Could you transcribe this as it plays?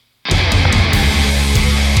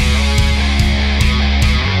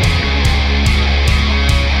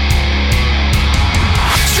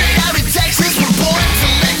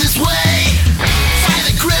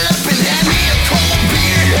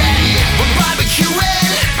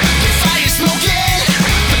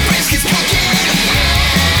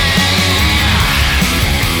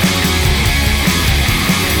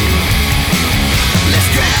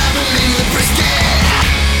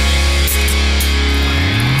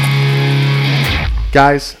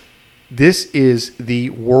Guys, this is the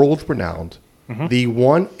world-renowned, the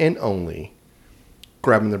one and only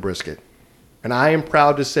Grabbing the Brisket. And I am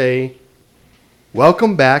proud to say,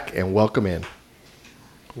 welcome back and welcome in.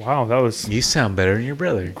 Wow, that was You sound better than your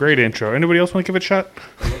brother. great intro. Anybody else want to give it a shot?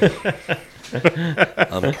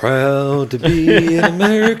 I'm proud to be an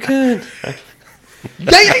American.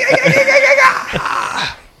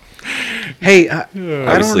 Hey, I don't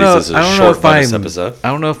Obviously, know. this is a I don't know short if bonus I'm. episode. I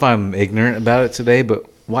don't know if I'm ignorant about it today, but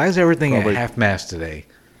why is everything at half mast today?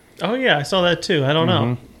 Oh yeah, I saw that too. I don't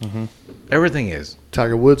know. Everything is.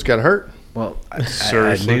 Tiger Woods got hurt. Well, I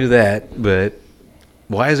Seriously. knew that, but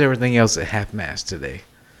why is everything else at half mast today?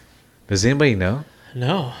 Does anybody know?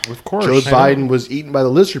 No, Of course. Joe Biden was eaten by the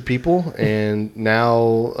lizard people, and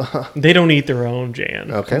now they don't eat their own, Jan.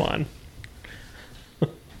 Okay. Come on.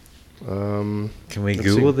 Can we Let's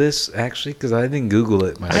Google see. this actually? Because I didn't Google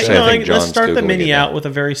it myself. Actually, I think let's John's start the Googling mini it now. out with a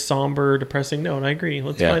very somber, depressing note. I agree.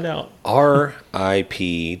 Let's find out.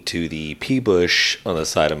 R.I.P. to the pea bush on the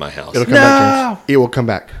side of my house. it'll come back. James. It will come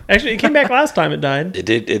back. Actually, it came back last time it died. It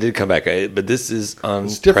did come back, but this is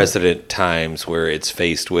different. unprecedented times where it's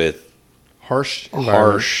faced with Harsh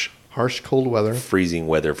environment, harsh, cold weather. freezing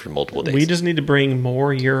weather for multiple days. We just need to bring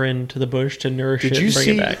more urine to the bush to nourish Did it you and bring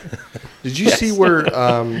see? it back. Did you see where?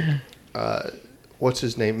 What's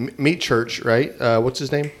his name? Meat Church, right? What's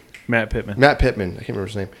his name? Matt Pittman. Matt Pittman. I can't remember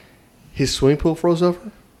his name. His swimming pool froze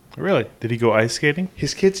over. Really? Did he go ice skating?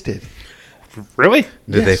 His kids did. Really?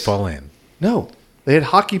 Did they Yes. fall in? No, they had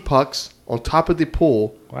hockey pucks on top of the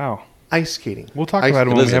pool, Wow. ice skating. We'll talk Ice- about it It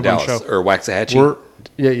when we lives in have on the Dallas show. or Waxahachie. We're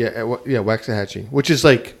Waxahachie, which is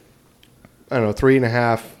like I don't know 3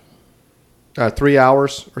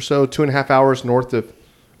 hours or so, 2.5 hours north of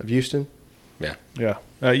Houston. Yeah. Yeah.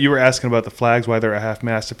 You were asking about the flags, why they're at half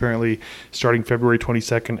mast. Apparently, starting February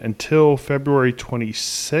 22nd until February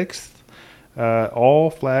 26th, all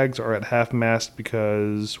flags are at half mast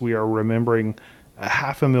because we are remembering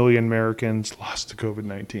 500,000 Americans lost to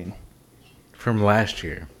COVID-19. From last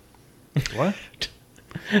year. What?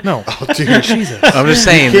 No. Oh, dude, Jesus! I'm just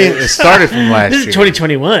saying it started from last This year. is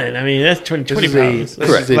 2021. I mean, that's 2020 problems.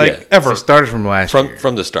 Correct. Like ever. It started from last year.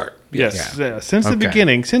 From the start. Yes. Yeah. Yeah. Since the Okay.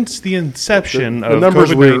 beginning, since the inception the of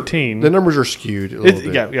numbers COVID-19. the numbers are skewed a little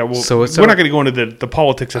bit. Yeah. Well, So it's we're a- not going to go into the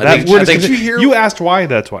politics of I that. think- We're I just think- gonna- Did you hear- you asked why,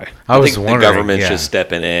 that's why. I I was think the wondering. government yeah. should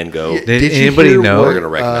step in and go. Yeah, Did anybody hear know? what, We're gonna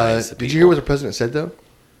recognize the Did you hear what people. the president said though?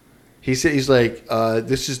 He said he's like,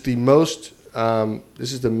 this is the most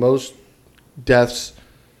deaths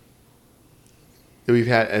that we've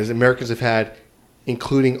had as Americans have had,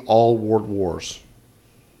 including all world wars,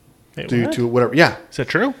 Wait, due what? to whatever. Yeah, Is that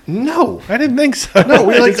true? no, I didn't think so. no,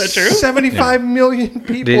 we like Is that true? 75 million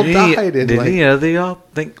people Did died. In any like, of y'all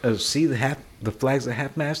think see the flags at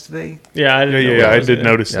half mast today? Yeah, I didn't know Yeah, what I was did it.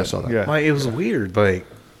 notice Yeah, I that. saw that. Yeah. Like it was weird. Like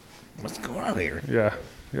what's going on here? Yeah.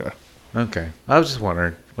 Okay, I was just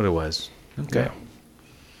wondering what it was. Okay.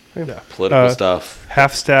 Yeah. Political stuff.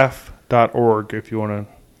 Halfstaff.org if you want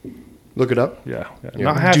look it up. to. Yeah. Yeah.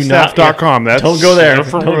 Not Do not- halfstaff.com. That's Don't go there. a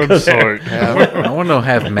different Don't go there. website. I want to know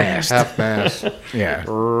half mast. Half mass, Yeah.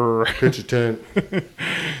 pitch a tent.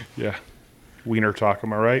 Yeah. Wiener talk,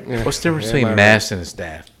 am I right? What's the difference Yeah, between am I mast and a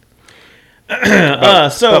staff?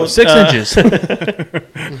 So 6 inches.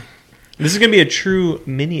 This is going to be a true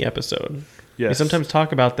mini episode. We Yes. sometimes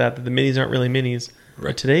talk about that the minis aren't really minis. But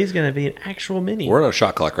Right. today's going to be an actual mini. We're on a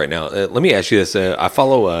shot clock right now. Let me ask you this. I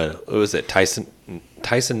follow, what was it, Tyson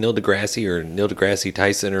Neil deGrasse or Neil deGrasse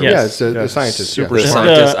Tyson? Or Yes. Yeah, it's a Yeah. the scientist. Super the yeah. smart.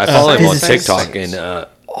 scientist. I follow him on physicist. TikTok and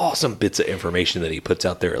awesome bits of information that he puts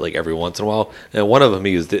out there like every once in a while. And one of them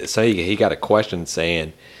he was saying he got a question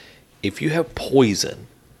saying, if you have poison,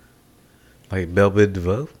 Like Belbid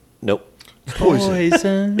DeVoe? nope.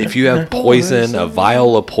 Poison. If you have poison, a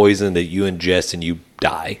vial of poison that you ingest and you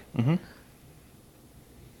die,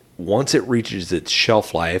 once it reaches its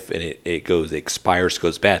shelf life and it expires,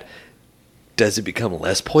 goes bad, does it become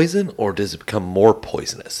less poison or does it become more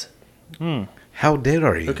poisonous? How dead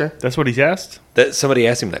are you? Okay. That's what he's asked? That somebody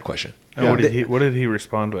asked him that question. And what did he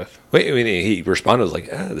respond with? Wait, I mean, he responded was like,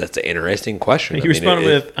 that's an interesting question. He I mean, responded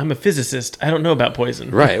with, I'm a physicist. I don't know about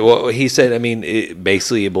poison. Right. Well, he said, I mean,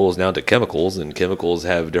 basically it boils down to chemicals, and chemicals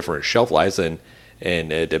have different shelf lives, and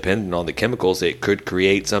depending on the chemicals, it could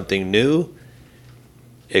create something new.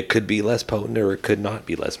 It could be less potent, or it could not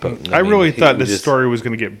be less potent. I mean, really he thought this just- story was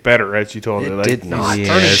going to get better as you told it. It did not. Yeah,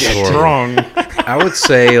 Started it's horrible. strong. I would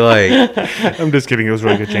say like I'm just kidding. It was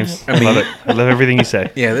really good, James. I love it. I love everything you say.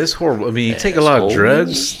 yeah, this is horrible. I mean, you take a lot of Asshole.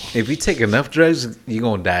 drugs. If you take enough drugs, you're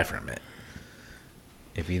gonna die from it.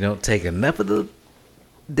 If you don't take enough of the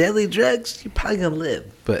deadly drugs, you're probably gonna live.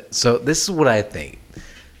 But so this is what I think.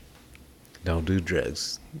 Don't do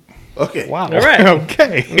drugs. Okay. Wow. All right.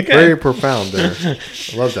 Okay. Very profound there.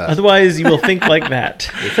 I love that. Otherwise, you will think like that.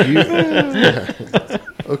 If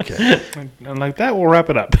you- okay. And like that, we'll wrap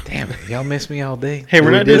it up. Damn it, y'all miss me all day. Hey,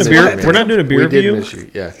 we're We not doing a did beer. miss you. We're not doing a beer We did review. miss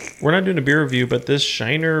you. Yeah. We're not doing a beer review, but this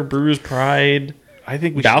Shiner Brewers Pride. I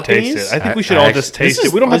think we should Balconies? taste it. I think we I- should I all actually- just taste this it.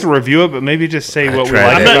 is- We don't have to review it, but maybe just say what we tried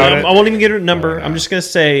like it. I'm not, about I it. won't even get a number. I'm just gonna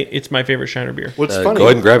say it's my favorite Shiner beer. What's funny? Go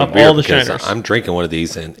ahead and grab a Of beer all the because Shiners. I'm drinking one of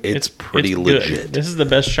these and it's pretty good. legit. This is the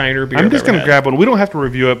best Shiner beer. I'm I've just ever gonna had. grab one. We don't have to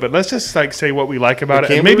review it, but let's just like say what we like about it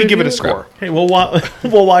Can and we maybe give it a review it? score. Hey, well,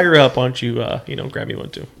 while you're up, why don't you grab me one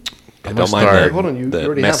too? I I'm don't gonna mind start- the, Hold on, you the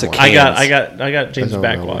already mess have of one. cans. I got James I don't know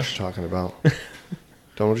what you're backwash. talking about.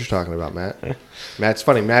 Don't know what you're talking about, Matt. Matt's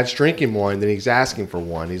funny. Matt's drinking one, then he's asking for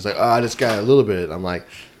one. He's like, I just got a little bit. I'm like,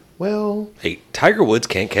 well, Hey, Tiger Woods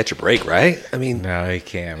can't catch a break, right? I mean, No, he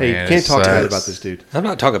can't. hey, man. you can't It talk bad sucks. about this dude. I'm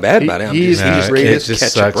not talking bad about him. I'm He's just, the he just greatest can't it just catch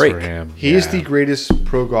a sucks break. for him. He is Yeah. the greatest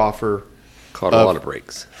pro golfer Caught a lot of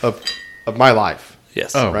breaks. of my life.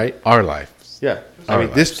 Yes. Oh, right? Our life. Yeah. I Our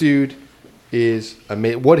mean, this dude is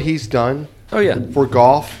amazing. What he's done Oh, yeah. for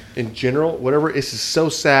golf in general, whatever, it's just so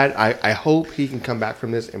sad. I hope he can come back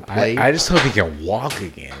from this and play. I just hope he can walk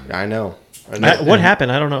again. I know. I know. What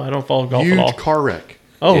happened? I don't know. I don't follow golf at all. Huge car wreck.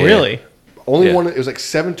 Oh, Yeah. really? Only Yeah. one. It was like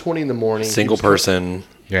 7:20 in the morning. Single He was- person.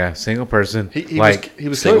 Yeah, single person. He like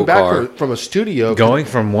was single coming back car. from a studio. going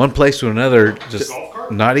from one place to another, just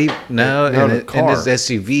not even No, in, in a in car. his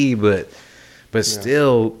SUV, but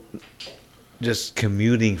still just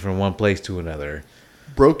commuting from one place to another.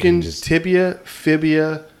 broken just- tibia,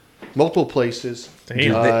 fibia, multiple places.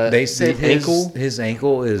 Dude, they said the ankle. his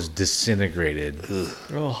ankle is disintegrated.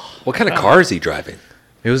 Oh, What kind of car is he driving?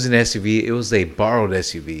 It was an SUV. It was a borrowed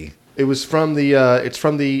SUV. It was from the. It's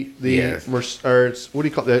from the Yeah. or it's what do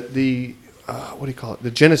you call it? The what do you call it?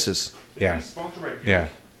 The Genesis Yeah, yeah.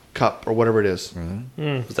 Cup or whatever it is.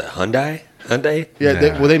 Was that Hyundai? Hyundai? Yeah,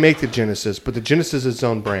 Nah. they make the Genesis, but the Genesis is its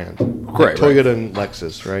own brand. Right, Toyota and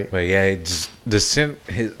Lexus, right? But yeah, it just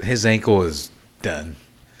his ankle is done.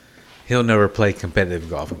 He'll never play competitive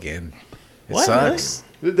golf again. It What? sucks.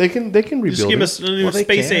 They can rebuild just give it. us a new Well, they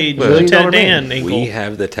space can, age but- Lieutenant $1 Dan man. ankle. We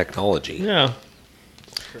have the technology. Yeah.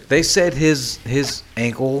 They said his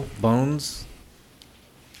ankle bones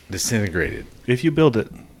disintegrated. If you build it,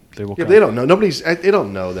 they will Yeah, come. they don't know. They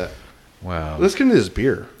don't know that. Wow. Let's get into this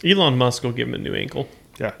beer. Elon Musk will give him a new ankle.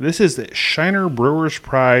 Yeah, this is the Shiner Brewers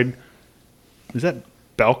Pride. Is that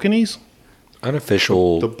balconies?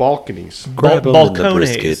 Unofficial. The Balconies grab 'em in the Balcones.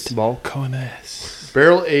 brisket. Balcones.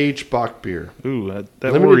 barrel aged Bach beer. Ooh, that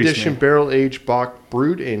Limited worries edition me. barrel aged Bach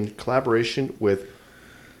brewed in collaboration with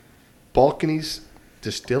Balconies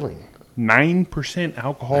Distilling. 9%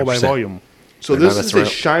 alcohol by 9%. volume. So They're this not is messing a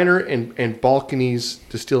around. Shiner and Balconies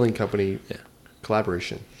Distilling Company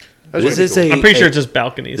collaboration. That's This pretty is cool. a. I'm pretty sure a- it's just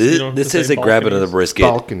balconies. You don't have This to is say a grab it in the balconies. brisket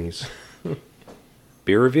Balconies.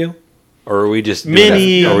 beer review, or are we just doing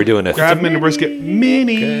Mini. Are we doing a? Grab them in the brisket.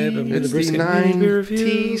 Mini. Grab 'em in the It's the brisket.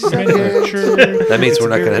 90 seconds. That means we're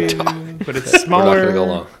not going to talk. But it's We're not smaller. going to go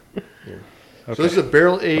long. So this is a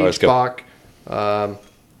barrel let's aged go. Bach.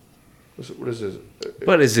 What is this?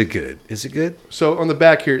 But is it good? Is it good? So on the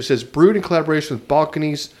back here it says brewed in collaboration with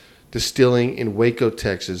Balconies Distilling in Waco,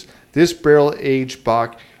 Texas. This barrel aged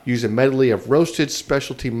Bach used a medley of roasted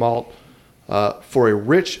specialty malt for a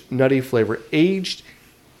rich, nutty flavor, aged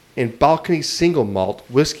in Balcony single malt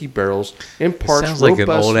whiskey barrels, imparts sounds like an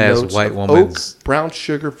robust old-ass notes white of woman's oak, brown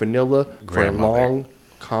sugar, vanilla for a grandmother. long,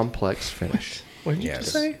 complex finish. What did you Yes.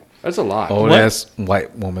 just say? That's a lot. Old What? ass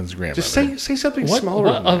white woman's grandmother. Just say something What, smaller.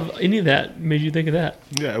 what than that. of any of that made you think of that?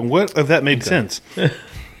 Yeah, what if that made sense? 9%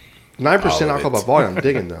 All of alcohol by it. volume. I'm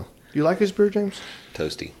digging though. Do you like his beer, James?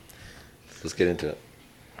 Toasty. Let's get into it.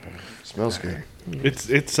 Smells good.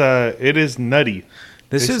 It is nutty.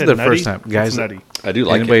 This They is said the nutty? first time, It's guys. nutty. I do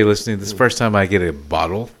like Anybody it. listening? This is the first time I get a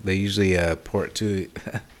bottle. They usually pour it to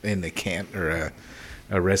in the can or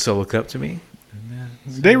a red solo cup to me.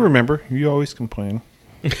 They remember. You always complain.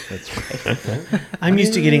 I'm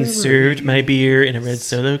used to getting served my beer in a red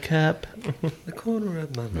Solo cup. The corner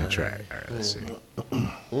of my I'm gonna mind. try it. All right, let's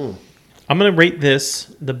see. I'm gonna rate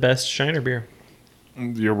this the best Shiner beer.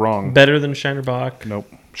 You're wrong. Better than Shiner Bock. Nope.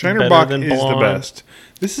 Shiner Better Bock than is the Blonde. best.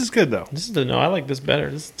 This is good though. This is the no. I like this better.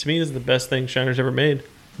 To me, this is the best thing Shiner's ever made.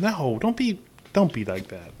 No, don't be like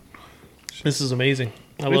that. This is amazing.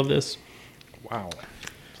 I love this. Wow.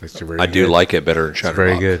 It's very I do good. like it better than It's Shiner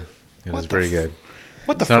very Bock. good. It is very good.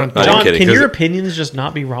 What the It's not- front? I'm John, kidding, can 'cause your it- opinions just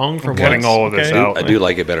not be wrong for cutting once? all of this out. I do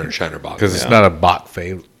like it better than Shiner Bock. Because it's Yeah. not a Bach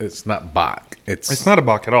fail. It's not Bach. It's not a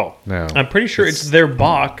Bock at all. No. I'm pretty sure it's their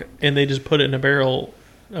Bock, and they just put it in a barrel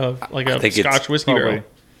of like a think it's Scotch whiskey Probably. barrel.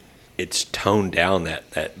 it's toned down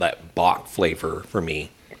that Bock flavor for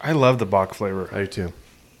me. I love the Bock flavor. I do too.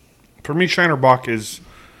 For me, Shiner Bock is,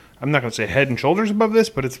 I'm not going to say head and shoulders above this,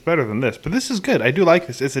 but it's better than this. But this is good. I do like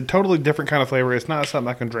this. It's a totally different kind of flavor. It's not something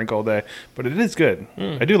I can drink all day, but it is good.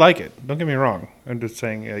 I do like it. Don't get me wrong. I'm just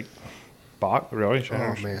saying, like, Bock, really? Oh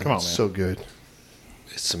Shiner? man, Come on, man. it's so good.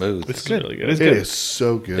 It's smooth. It's good. really good. It is It good. is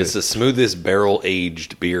so good. It's the smoothest barrel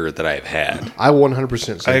aged beer that I've had. I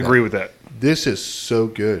 100% say I agree that. with that. This is so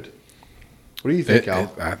good. What do you think,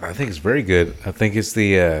 Al? I think it's very good. I think it's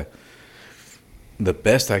the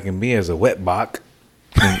best I can be as a wet Bock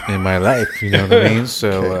in my life. You know what I mean?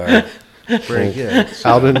 So very good.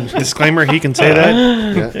 Alden, Disclaimer, he can say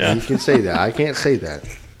that. yeah, you can say that. I can't say that.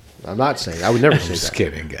 I'm not saying. I would never say Just that.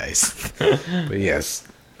 kidding, guys. But yes,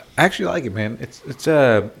 I actually like it, man. It's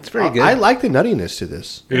very good. I like the nuttiness to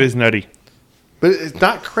this, It is nutty. but it's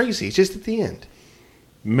not crazy. It's just at the end.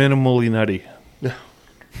 Minimally nutty.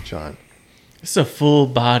 John, It's a full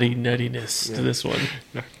body nuttiness to this one.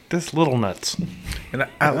 Just little nuts. And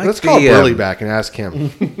I like let's call the, Burley back and ask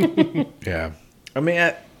him. Yeah, I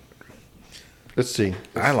mean, Let's see.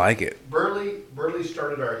 I like it. Burley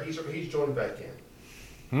started our. He's joined back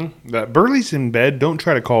in. Burley's in bed. Don't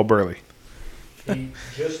try to call Burley. He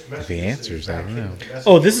just If he answers, I don't know.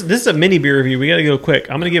 Oh, this is a mini beer review. We got to go quick.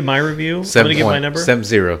 I'm going to give my review. I'm going to give my number.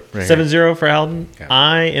 7-0. Right 7-0 for Alden. Yeah.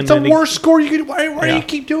 I am It's the gonna- worst score you could. Why do Yeah. you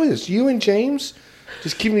keep doing this? You and James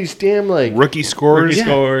just giving these damn like. Rookie scores. Rookie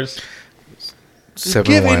scores. Just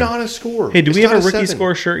give an 7-1. honest score. Hey, do It's we have not a rookie 7.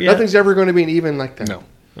 score shirt yet? Nothing's ever going to be an even like that. No.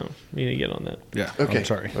 Oh, we need to get on that. Yeah. Okay. I'm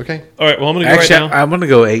sorry. Okay. All right. Well, I'm going to go Actually, right now. I'm going to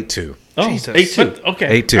go 8-2. Oh, Jesus. 8-2.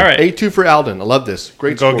 Okay. 8-2. All right. 8-2 for Alden. I love this.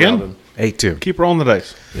 Great Go score, again? Alden. 8-2. Keep rolling the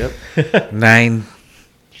dice. Yep. 9.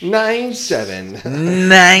 9-7.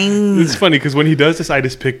 9. It's funny because when he does this, I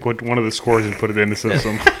just pick one of the scores and put it in the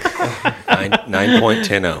system.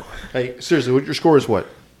 9.10. Hey, seriously, what your score is? What?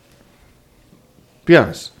 Be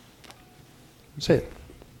honest. Say it.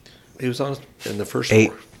 He was on in the first 8.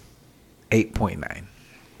 score. 8.9.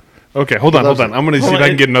 Okay, hold on. loves I'm going to see Hold if on. I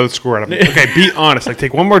can get another score out of it. Okay, be honest. Like,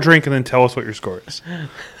 take one more drink and then tell us what your score is.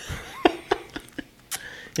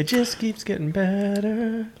 It just keeps getting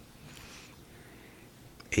better.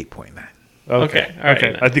 8.9. Okay, all right.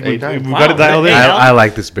 Okay, I think we've Wow. got it dialed in. Hey, Al- I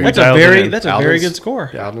like this beer. That's a dialed it very in. that's a very Alden's- good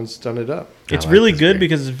score. Alden's done it up. It's like really this good beer.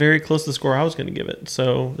 because it's very close to the score I was going to give it.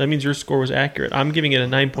 So that means your score was accurate. I'm giving it a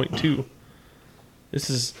 9.2. This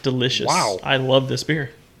is delicious. Wow. I love this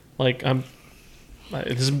beer. Like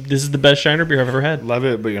this is the best Shiner beer I've ever had. Love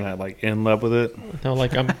it, but you're not, like, in love with it. Now,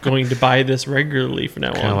 like I'm going to buy this regularly from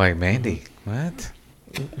now Kind of on. like Mandy. What?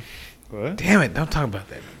 What? Damn it. Don't talk about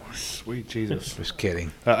that anymore. Sweet Jesus. Just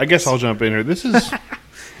kidding. I guess I'll jump in here. This is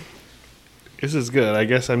good. I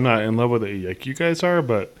guess I'm not in love with it like you guys are,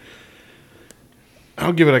 but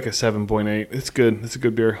I'll give it like a 7.8. It's good. It's a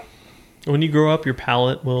good beer. When you grow up, your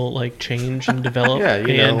palate will like change and develop, Yeah,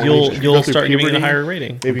 you know, and when you'll you go you'll through start giving it a puberty, higher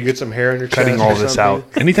rating. Maybe get some hair in your Cutting chest all or this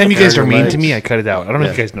something. out. Anytime you guys Hair are in your mean to legs. me, I cut it out. I don't know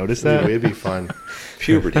if Yeah. you guys noticed Ooh, that. it'd be fun.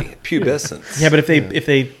 Puberty. Pubescence. Yeah, but if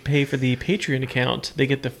they pay for the Patreon account, they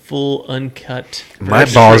get the full uncut. My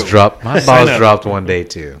That's balls true. dropped. My Sign balls up. dropped one day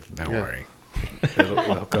too. Don't Yeah. worry.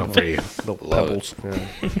 It'll come for you. Love it.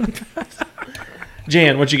 Yeah.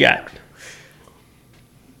 Jan, what you got?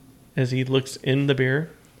 As he looks in the beer,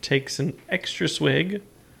 takes an extra swig.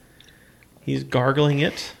 He's gargling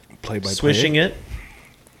it, Play by swishing it.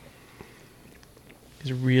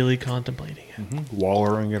 He's really contemplating it.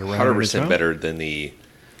 Wallering it around. 100% better than the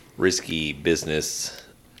risky business,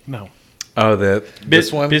 No, Oh,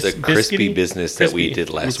 this one? the crispy biscuity? business that we Crispy. did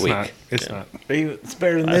last it's week. not. It's not. It's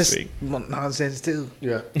better than Last this week. nonsense too.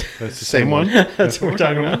 Yeah. That's the same one. That's what we're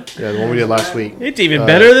talking about. Yeah, the one we did last week. It's even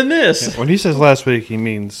better than this. When he says last week, he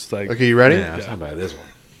means like, Okay, you ready? Yeah, I'm talking about this one.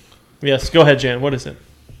 Yes, go ahead, Jan. What is it?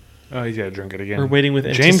 oh, he's got to drink it again. We're waiting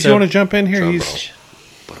with James, you want to jump in here? Drum He's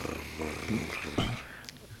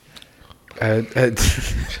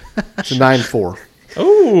It's a 9-4.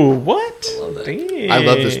 Oh, what? that. Dang. I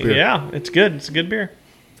love this beer. Yeah, it's good. It's a good beer.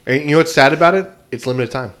 And you know what's sad about it? It's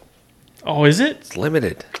limited time. Oh, is it? It's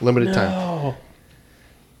limited. Limited time. No.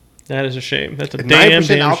 That is a shame. That's a At damn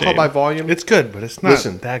 9% alcohol shame. by volume. it's good, but it's not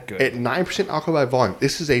Listen, that good. At 9% alcohol by volume,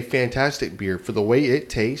 this is a fantastic beer for the way it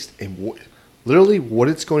tastes and literally what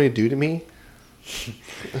it's going to do to me.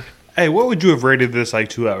 Hey, what would you have rated this like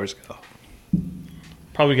 2 hours ago?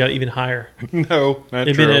 Probably got even higher. No, not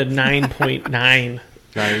It'd true. been a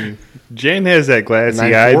 9.9. Jane has that glassy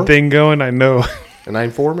 9.4? eyed thing going. I know. A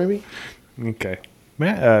 9.4 maybe? Okay,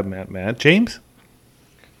 Matt, James.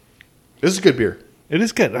 This is a good beer. It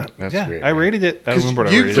is good. That's yeah, great, I man. rated it. I 'Cause remember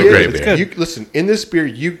what I you rated get- it. great It's beer. good. Listen, in this beer,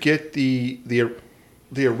 you get the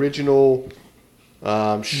the original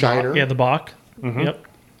Shiner Yeah, the Bach. Yep.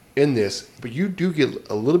 in this, but you do get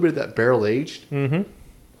a little bit of that barrel aged. Mm-hmm.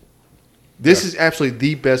 This is absolutely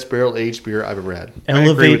the best barrel aged beer I've ever had.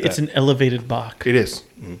 agree with It's that. an elevated Bach. It is.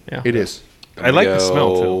 Yeah. It is. I like the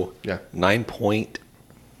smell too. Yeah.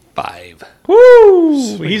 9.5.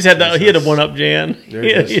 Woo! He's had that. He had a one up, Jan. There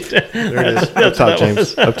it is. There There it is. Up top,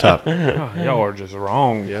 James. Up top. Oh, y'all are just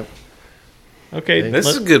wrong. Yep. Okay. This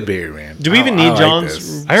is good beer, man. Do we even I need like John's?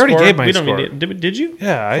 this. I already score? gave my We don't score. need it. Did you?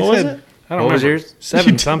 Yeah, I What was said. it? I don't What was remember. yours?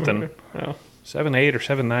 7 something. Oh, 7.8 or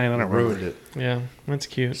 7.9. I don't remember. Ruined it. yeah. That's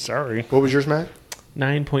cute. Sorry. What was yours, Matt?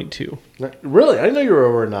 9.2. Really? I didn't know you were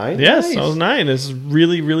over a 9. Yes, Nice. I was 9. This is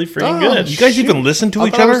really, really freaking Oh, good. You guys even listen to I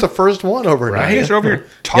each thought I other? was the first one over a 9. You guys are over here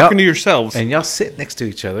talking to yourselves. And y'all sit next to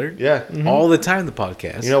each other. Yeah. All the time, the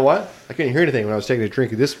podcast. You know what? I couldn't hear anything when I was taking a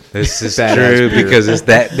drink of this. this is badass true beer. because it's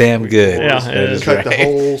that damn good. Yeah, That it is is. Cut the right.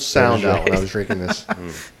 whole sound out when I was drinking this. I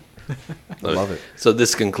love it. So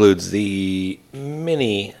this concludes the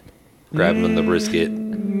mini grabbing the brisket.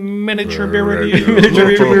 Miniature beer review. We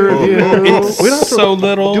don't have to- So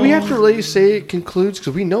little. Do we have to really say it concludes?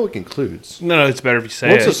 Because we know it concludes. No, it's better if you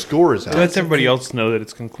say Once it. the score is out, Let everybody else know that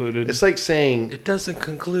it's concluded. it's like saying, It doesn't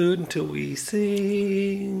conclude until we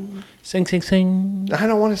sing. Sing, sing, sing. I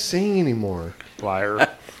don't want to sing anymore. Liar.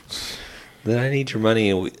 Then I need your money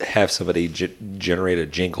and we have somebody generate a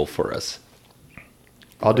jingle for us.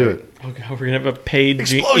 I'll do it. Oh, God, we're going to have a paid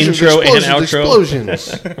Explosions, intro and explosions, outro.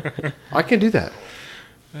 explosions. I can do that.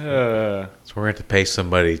 So we're going to pay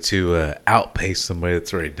somebody to outpace somebody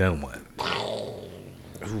that's already done one.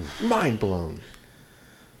 Mind blown.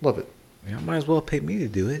 Love it. Y'all might as well pay me to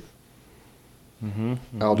do it.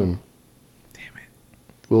 Alden, Damn it.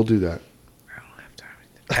 we'll do that. I don't have time.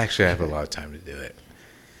 Actually, I have a lot of time to do it.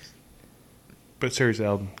 But seriously,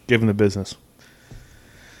 Alden, give him the business.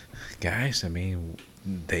 Guys, I mean,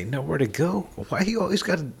 they know where to go. Why you always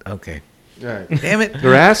got to... Okay. All right. Damn it.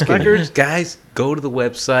 They're asking. Fuckers, guys, go to the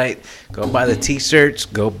website. Go buy the T-shirts.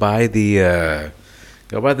 Go buy the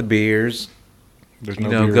beers. There's You no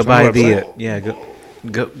know, beers go on buy the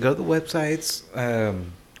website. go to the websites.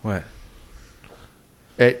 What?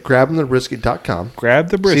 At grabbingthebrisket.com. Grab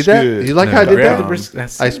the See brisket. that? You like how I did Grab the that? brisket.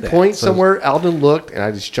 I see that. point So- somewhere, Alden looked, and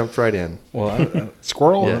I just jumped right in. Well,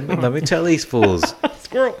 Squirrel. let me tell these fools.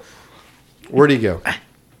 Squirrel. Where do you go?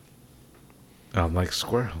 I'm like a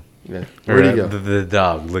squirrel. Yeah. Where do you go? The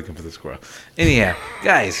dog looking for the squirrel. Anyhow,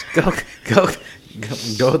 guys, go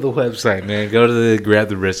to the website, man. Go to the Grab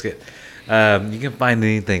the Brisket. You can find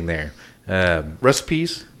anything there.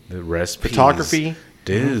 Recipes, The recipes, photography.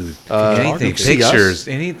 dude. you Anything, can see us. pictures,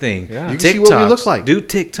 anything. Yeah. You can see what we look TikToks. like. Do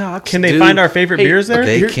TikToks. Can they do- find our favorite Hey, beers there?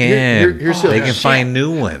 They Here- can. here's the- they can shit. find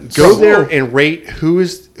new ones. Go there and rate who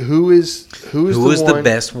is Who is the one-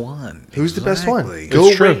 best one? Who's the best one? Exactly.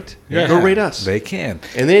 Go true. rate. Yeah. Go rate us. They can.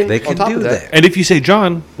 And then they on can top do of that- that. And if you say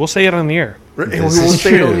John, we'll say it on the air. And we This won't is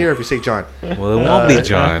say it on true. here if you say John. Well, it won't be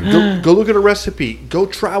John. Go look at a recipe. Go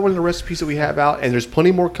try one of the recipes that we have out, and there's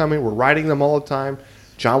plenty more coming. We're writing them all the time.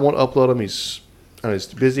 John won't upload them. He's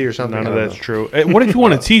busy or something. None I of don't that's know. true. What if you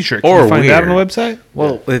want a T-shirt? Can Or you find that on the weird. website?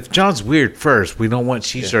 Well, if John's weird first, we don't want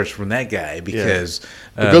T-shirts from that guy because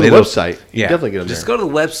But go to the it'll- website. You definitely get them Just there. go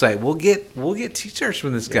to the website. We'll get T-shirts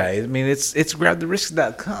from this guy. I mean, it's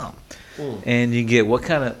grabtherisk.com, and you get what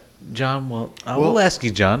kind of John? Well, I will Well- ask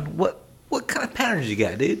you, John. What kind of patterns you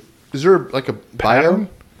got, dude? Is there like a bio? Pattern?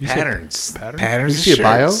 Patterns. patterns? Patterns. You see a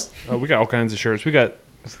bio? shirts. Oh, we got all kinds of shirts. We got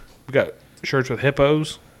shirts with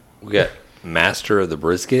hippos. We got Master of the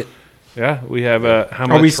Brisket. Yeah, we have how Are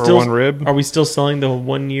much we for still one rib? Are we still selling the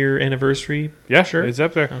 1 year anniversary? Yeah, shirt? it's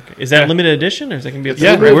up there. Okay. Is that limited edition or is that going to be a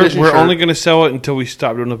Yeah, limited we're edition shirt. only going to sell it until we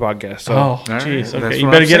stop doing the podcast. So Oh, right, jeez. that's Okay, you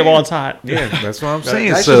what better I'm get it saying. while it's hot. Yeah, that's what I'm It's saying.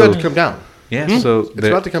 actually So about to come down. yeah, so It's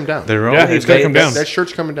about to come down. They're Yeah, only it's gonna come down. That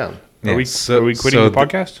shirt's coming down. are we so- are we quitting so the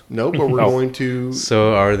podcast? No, but we're Oh. going to.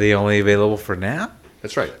 So are they only available for now?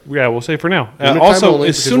 That's right. Yeah, we'll say for now. Limited time Also, only,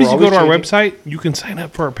 as because soon as we're you go to our always website, you can sign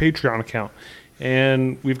up for our Patreon account,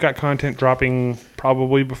 and we've got content dropping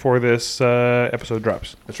probably before this episode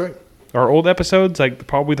drops. That's right. Our old episodes, like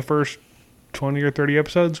probably the first 20 or 30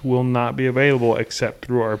 episodes, will not be available except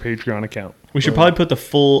through our Patreon account. We should probably put the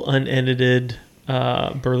full unedited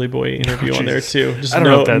Burly Boy interview on there Jesus. too. Just I don't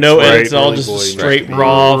know no, if that's no right, edits, all Burly just Boy straight recipe.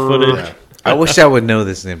 raw footage. Yeah. I wish I would know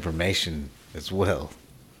this information as well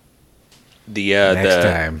The next the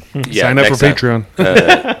time. yeah, Sign up for next time.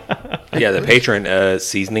 Patreon. Yeah, the patron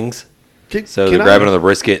seasonings. So Can the I- grabbing of the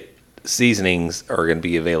brisket seasonings are going to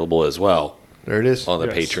be available as well There it is. on the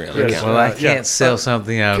Yes. Patreon Yes. account. Well, I Yeah. can't sell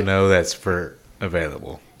something I don't know that's for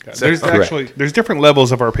available. There's Correct. actually there's different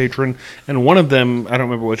levels of our patron, and one of them, I don't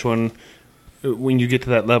remember which one, when you get to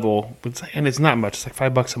that level, and it's not much, it's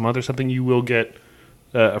like $5 a month or something, you will get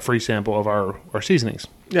a free sample of our seasonings.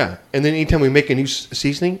 Yeah, and then anytime we make a new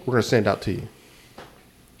seasoning, we're going to send it out to you.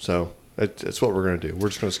 So that's what we're going to do. We're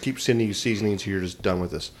just going to keep sending you seasonings. You're just done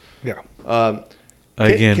with this. Yeah.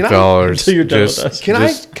 Again, can I- dollars. Until you're done with just, us. Can I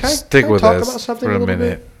stick with talk us about something for a a little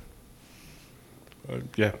minute?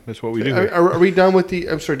 Yeah, that's what we do. Are we done with the?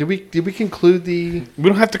 I'm sorry. Did we conclude the We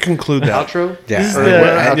don't have to conclude that. outro? Yeah. Is Or the-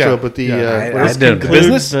 not outro, yeah. but the. Yeah, what I is- done The it.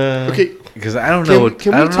 business? okay. Because I don't know.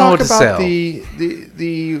 Can I we don't know talk what to about sell.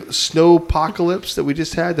 the snow apocalypse that we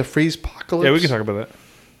just had? The freeze apocalypse. Yeah, we can talk about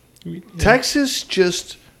that. Texas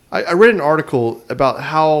just. I read an article about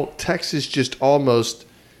how Texas just almost.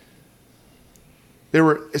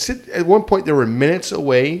 At one point they were minutes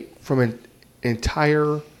away from an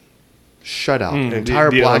entire shutout, an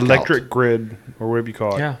entire the blackout electric grid, or whatever you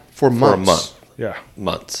call it. Yeah. for For months. a month. Yeah.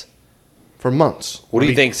 Months. For months. What do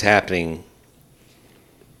you think's happening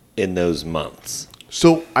in those months?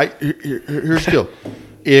 So here's the deal: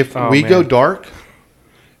 if Oh, we go man. dark,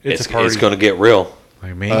 It's a party. It's going to get real.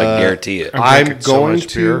 Like me? I guarantee it. I'm drinking so going much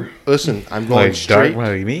to beer. listen. I'm going like straight. dark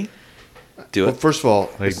like me? Do Well, it. first of all,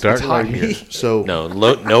 Like it's dark hot like here, me? so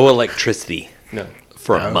No electricity no,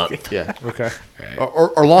 for a month. yeah, Okay.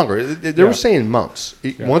 or longer. They were Yeah. saying months.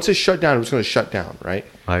 Once it shut down, it was going to shut down, right?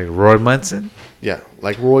 Like Roy Munson? Yeah,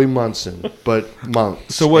 like Roy Munson, but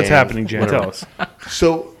months. So what's and happening, Jan? whatever. Tell us.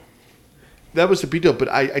 So that was a big deal. But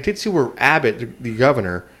I did see where Abbott, the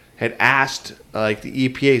governor, had asked like the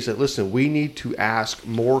EPA said, "Listen, we need to ask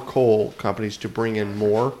more coal companies to bring in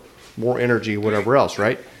more energy, whatever else."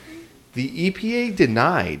 Right? The EPA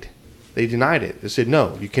denied. They denied it. They said,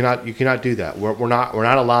 "No, you cannot do that. We're not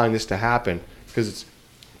allowing this to happen because it's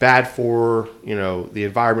bad for the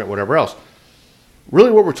environment, whatever else."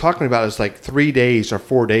 Really, what we're talking about is like 3 days or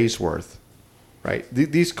 4 days worth, right?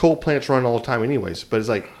 These coal plants run all the time, anyways. But it's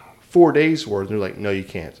like 4 days worth. And they're like, "No, you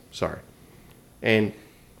can't. Sorry." And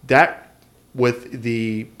that, with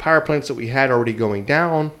the power plants that we had already going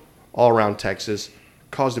down all around Texas,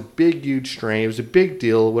 caused a big, huge strain. It was a big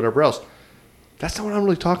deal, whatever else. That's not what I'm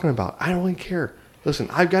really talking about. I don't really care. Listen,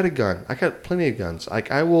 I've got a gun. I got plenty of guns. Like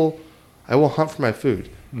I will hunt for my food.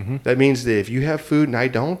 Mm-hmm. That means that if you have food and I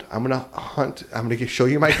don't, I'm gonna hunt. I'm gonna show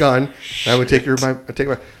you my gun. And I'm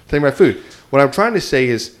gonna take my food. What I'm trying to say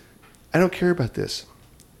is, I don't care about this.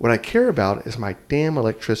 What I care about is my damn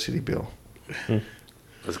electricity bill.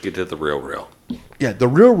 Let's get to the real. Yeah, the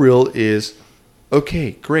real is,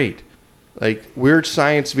 okay, great. Like weird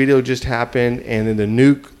science video just happened, and then the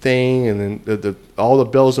nuke thing, and then the all the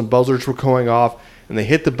bells and buzzers were going off, and they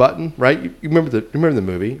hit the button, right? You remember the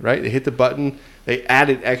movie, right? They hit the button, they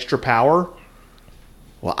added extra power.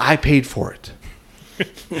 Well, I paid for it.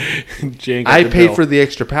 Jan got I the paid bill. for the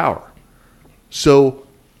extra power. So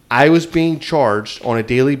I was being charged on a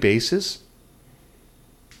daily basis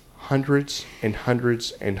hundreds and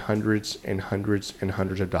hundreds and hundreds and hundreds and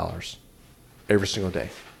hundreds of dollars every single day.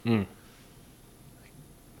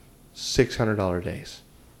 $600 days,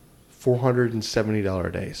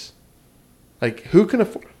 $470 days. Like who can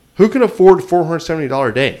afford $470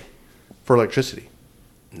 a day for electricity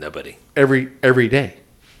Nobody. every day?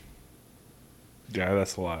 Yeah,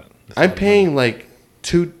 that's a lot. I'm paying like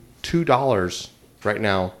 $2 right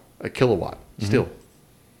now a kilowatt. Still,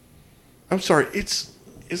 I'm sorry. It's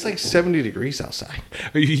like 70 degrees outside.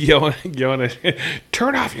 Are you yelling at,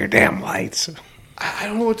 turn off your damn lights? I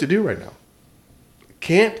don't know what to do right now.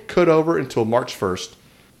 Can't cut over until March 1st.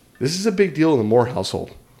 This is a big deal in the Moore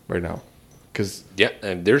household right now, because Yeah,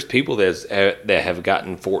 and there's people that have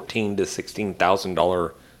gotten $14,000 to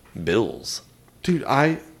 $16,000 bills. dude,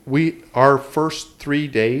 our first 3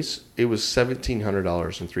 days it was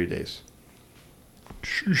 $1,700 in 3 days.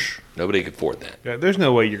 Nobody could afford that. Yeah, there's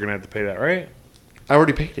no way you're gonna have to pay that, right? I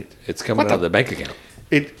already paid it. It's coming out of the bank account.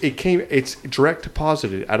 It's direct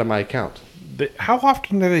deposited out of my account How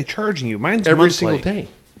often are they charging you? Mine's every monthly. single day.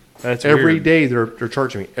 That's Every weird. day they're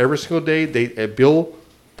charging me. Every single day a bill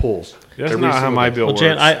pulls. That's Every not how single my day. bill Well, works.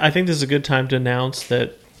 Jan, I think this is a good time to announce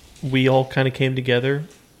that we all kind of came together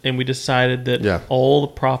and we decided that Yeah. all the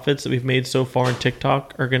profits that we've made so far in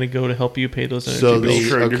TikTok are going to go to help you pay those energy So bills. the-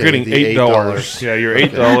 You're okay, getting the $8. Yeah, you're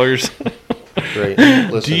 $8. Great.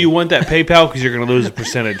 Listen, Do you want that PayPal? Because you're going to lose a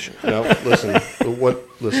percentage. No, listen.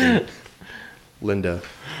 Listen, Linda.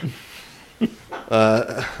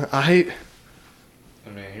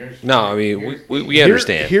 No, I mean, we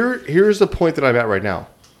understand. Here's the point that I'm at right now.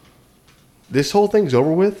 This whole thing's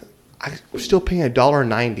over with. I'm still paying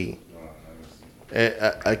 $1.90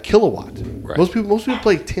 a kilowatt. Right. Most people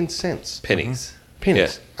pay 10 cents. Pennies.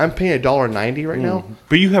 Pennies. I'm paying $1.90 right now.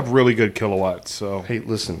 But you have really good kilowatts, so Hey,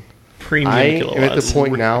 listen. premium I kilowatts. am at the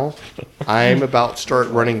point now. I'm about to start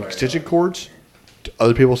running extension cords to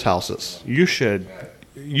other people's houses. You should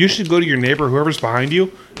go to your neighbor, whoever's behind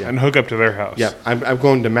you, and hook up to their house. Yeah, I'm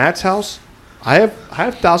going to Matt's house. I have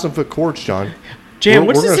 1,000-foot cords, John. Jan, We're-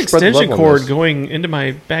 what's we're this gonna spread the extension love on cord this. going into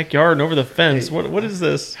my backyard and over the fence? What is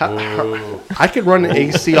this? I could run an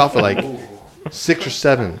AC off of like 6 or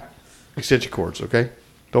 7 extension cords. Okay,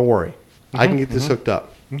 don't worry. I can get this hooked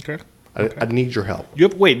up. Okay. I need your help.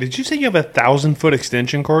 Wait, did you say you have 1,000-foot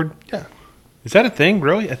extension cord? Yeah, Is that a thing,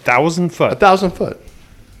 really? 1,000 foot? 1,000 foot.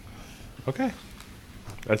 Okay.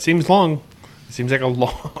 That seems long. It seems like a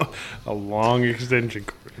long extension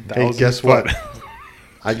cord. Hey, 1,000 guess foot. what?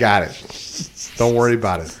 I got it. Don't worry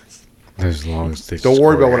about it. As long as they Don't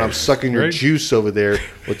worry about when I'm sucking your Right. juice over there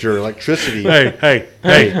with your electricity. Hey,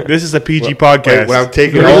 this is a PG Wait, podcast. when I'm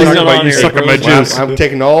taking We're all really Talk not about on you here, sucking bro. my When juice. I'm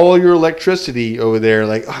taking all your electricity over there.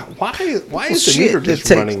 Like, why is the meter just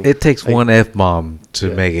running? It takes Like, one F-bomb to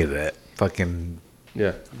Yeah. make it a fucking...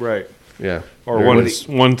 Yeah, Right. yeah. Or There-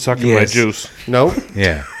 one sucking my Yes. juice. No,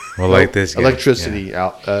 Yeah. Well, like this guy. electricity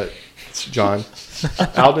out. John,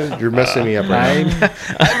 Alden, you're messing me up right now.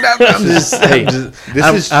 I'm just, Hey,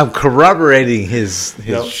 I'm, is I'm corroborating his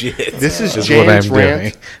No, shit. This is That's what Jan's I'm rant,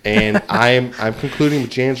 doing. and I'm concluding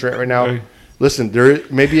with Jan's rant right now. Hey. Listen, there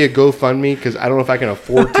may be a GoFundMe because I don't know if I can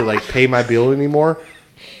afford to like pay my bill anymore.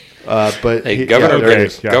 But Hey, yeah, Governor there it Greg,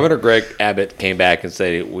 is. Yeah. Governor Greg Abbott came back and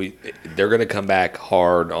said they're going to come back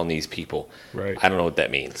hard on these people. Right. I don't know what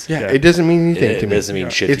that means. Yeah, it doesn't mean anything It to me. doesn't mean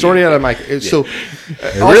shit It's to already you. out of my. So,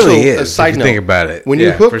 It really is, A if side you note, think about it. when you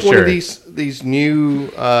Yeah, hook for one of sure. these new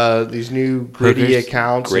gritty Hookers?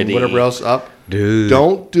 accounts Gritty. and whatever else up, Dude.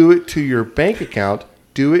 don't do it to your bank account.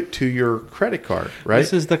 Do it to your credit card. Right.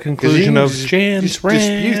 This is the 'Cause you conclusion can of just Jan's dispute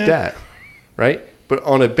rant. that, right? But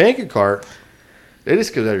on a bank account, it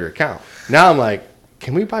just goes out of your account. Now I'm like,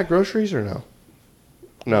 can we buy groceries or no?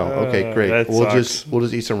 No. Okay, great. that We'll sucks.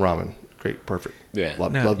 just eat some ramen. Great, perfect. Yeah.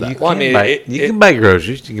 love, No, love that. You, Well, I can, mean, buy, it- you it- can buy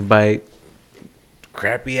groceries. You can buy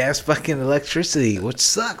crappy ass fucking electricity, which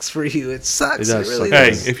sucks for you. It sucks. It does really suck. Hey,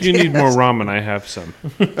 does. if you need more ramen, I have some.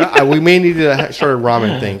 We may need to start a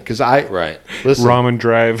ramen thing because Right. listen. Ramen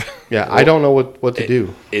drive. Yeah, I don't know what to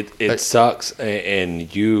do. It sucks,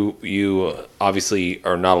 and you obviously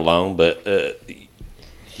are not alone, but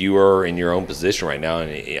you are in your own position right now,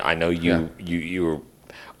 and I know you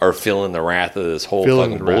are feeling the wrath of this whole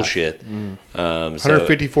Feeling fucking the wrath. bullshit. So,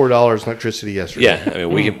 $154 electricity yesterday. yeah, I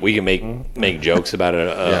mean we can make jokes about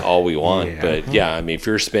it all we want, Yeah. but yeah, I mean if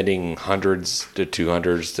you're spending hundreds to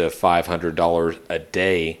 $200 to $500 a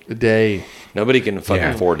day, The day. nobody can fucking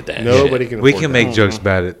Yeah. afford that. Nobody shit. can. we afford can that. make jokes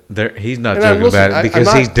about it. He's not And joking listen, about it I'm because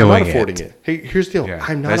not- he's doing I'm not affording it. it. Hey, here's the deal. Yeah.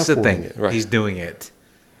 I'm not That's the affording thing. it. Right. He's doing it.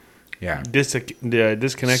 Yeah. Disconnect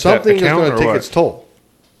Something that is account going or to take what? its toll.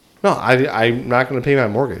 No, I'm not going to pay my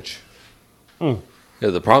mortgage. Yeah,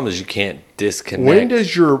 the problem is you can't disconnect. When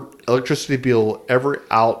does your electricity bill ever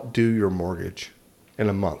outdo your mortgage in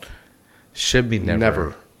a month? Should be never.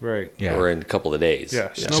 Never. Right. Yeah. or in a couple of days.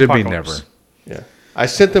 Yeah. Should be snowpocalypse. never. Yeah. I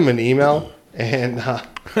sent them an email, and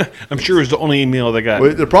I'm sure it was the only email they got.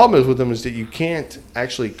 well, the problem is with them is that you can't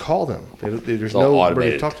actually call them. There's all no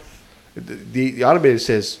automated. to talk to. The automated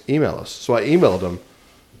says email us. So I emailed them,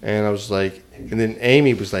 and I was like, and then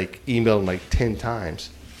Amy was like emailing like 10 times.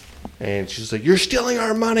 And she's like, "You're stealing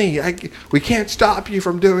our money. We can't stop you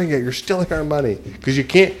from doing it. You're stealing our money because you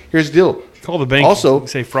can't." Here's the deal: Call the bank. Also- and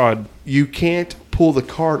say fraud. you can't pull the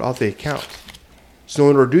card off the account. So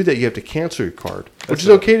in order to do that, you have to cancel your card, which is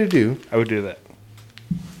okay to do. I would do that.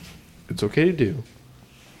 It's okay to do.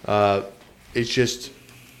 It's just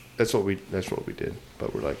that's what we did.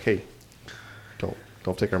 But we're like, hey,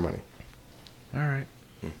 don't take our money. All right.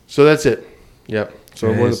 So that's it. Yep. So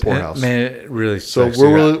we're in the It's- poorhouse. Man, it really So sucks.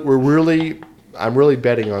 I'm really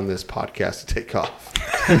betting on this podcast to take off.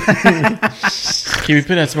 Can we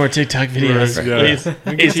put out some more TikTok videos, please?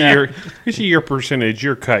 Get you your percentage,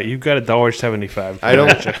 your cut. You've got $1.75. I don't.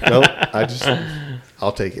 No,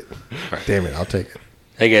 I'll take it. Damn it, I'll take it.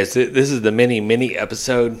 Hey guys, this is the mini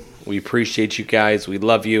episode. We appreciate you guys. We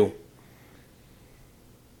love you.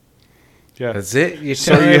 Yeah. That's it. You're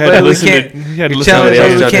So telling you had to everybody we listen can't. to- you had to you're listen to telling Nobody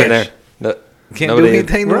else everybody we jumped in can't. there. No, Can't nobody, do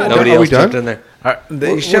anything We're more. not Nobody Are we else jumped done? in there.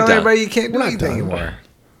 You're We're telling done. everybody you can't do We're not anything done. anymore.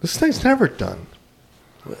 This thing's never done.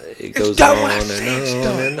 It goes done on when I and say it's on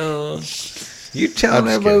done. and on. You're telling I'm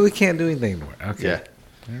just everybody kidding. we can't do anything anymore. Okay.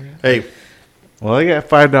 Yeah. Hey, Well, I got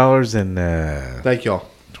 $5 and thank y'all.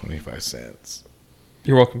 25 cents.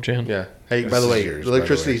 You're welcome, Jan. Yeah. Hey, This by the is way, yours, the by the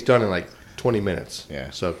electricity's done in like 20 minutes. Yeah.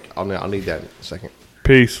 So I'll need that in a second.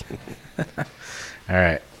 Peace. All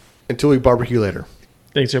right. Until we barbecue later.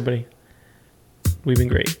 Thanks, everybody. We've been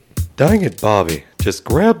great. Dang it, Bobby. Just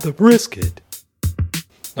grab the brisket.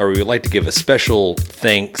 Or we would like to give a special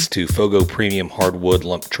thanks to Fogo Premium Hardwood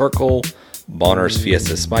Lump Charcoal, Bonner's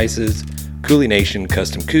Fiesta Spices, Cooley Nation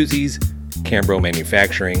Custom Koozies, Cambro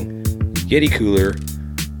Manufacturing, Yeti Cooler,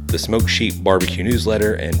 the Smoke Sheep Barbecue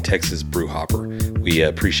Newsletter, and Texas Brew Hopper. We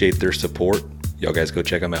appreciate their support. Y'all guys go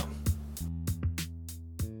check them out.